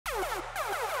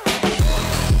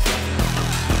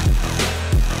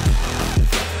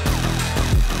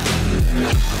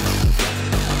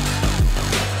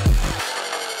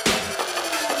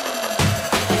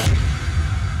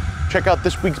Check out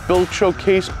this week's build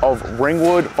showcase of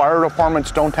Ringwood Fire Department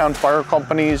Stonetown Fire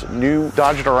Company's new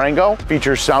Dodge Durango.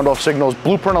 Features Sound Off Signal's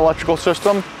blueprint electrical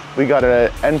system. We got an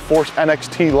N-Force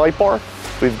NXT light bar.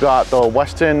 We've got the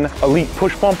Weston Elite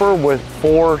push bumper with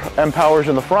 4 M-Powers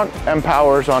in the front,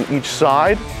 M-Powers on each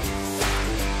side.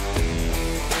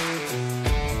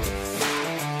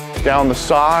 Down the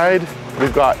side,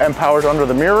 we've got M-Powers under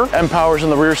the mirror, M-Powers in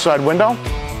the rear side window.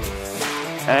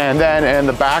 And then in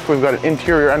the back, we've got an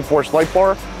interior N-Force light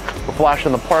bar. We're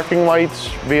flashing the parking lights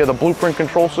via the blueprint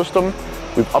control system.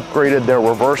 We've upgraded their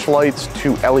reverse lights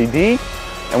to LED,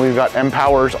 and we've got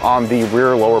M-Powers on the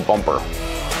rear lower bumper.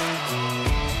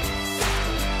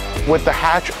 With the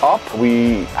hatch up,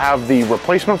 we have the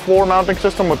replacement floor mounting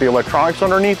system with the electronics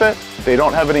underneath it. They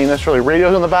don't have any necessarily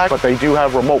radios in the back, but they do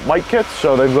have remote mic kits.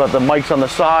 So they've got the mics on the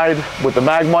side with the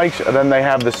mag mics, and then they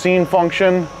have the scene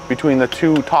function between the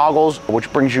 2 toggles,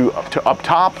 which brings you up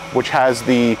top, which has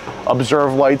the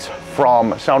observe lights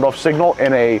from Sound Off Signal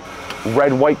in a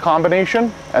red-white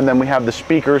combination. And then we have the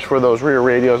speakers for those rear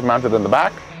radios mounted in the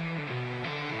back.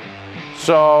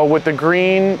 So with the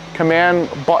green command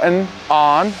button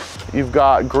on, you've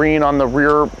got green on the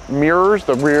rear mirrors,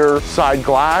 the rear side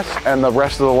glass, and the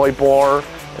rest of the light bar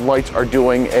and lights are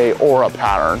doing a aura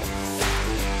pattern.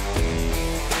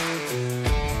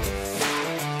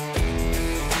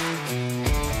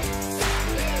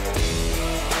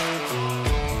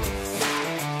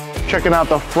 Checking out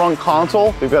the front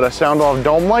console, we've got a Sound Off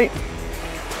dome light,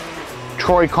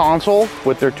 Troy console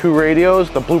with their 2 radios,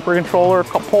 the blueprint controller,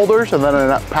 cup holders, and then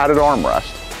a padded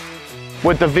armrest.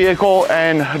 With the vehicle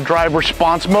and drive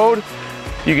response mode,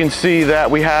 you can see that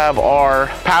we have our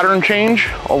pattern change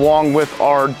along with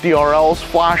our DRLs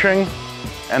flashing,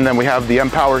 and then we have the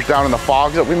M-Powers down in the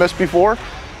fogs that we missed before.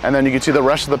 And then you can see the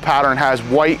rest of the pattern has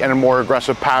white and a more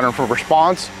aggressive pattern for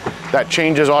response. That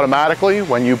changes automatically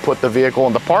when you put the vehicle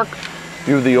in the park.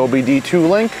 Do the OBD2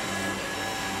 link.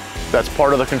 That's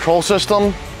part of the control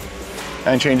system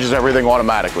and changes everything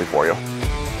automatically for you.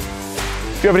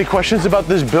 If you have any questions about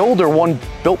this build or one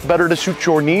built better to suit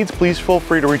your needs, please feel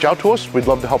free to reach out to us. We'd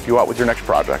love to help you out with your next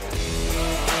project.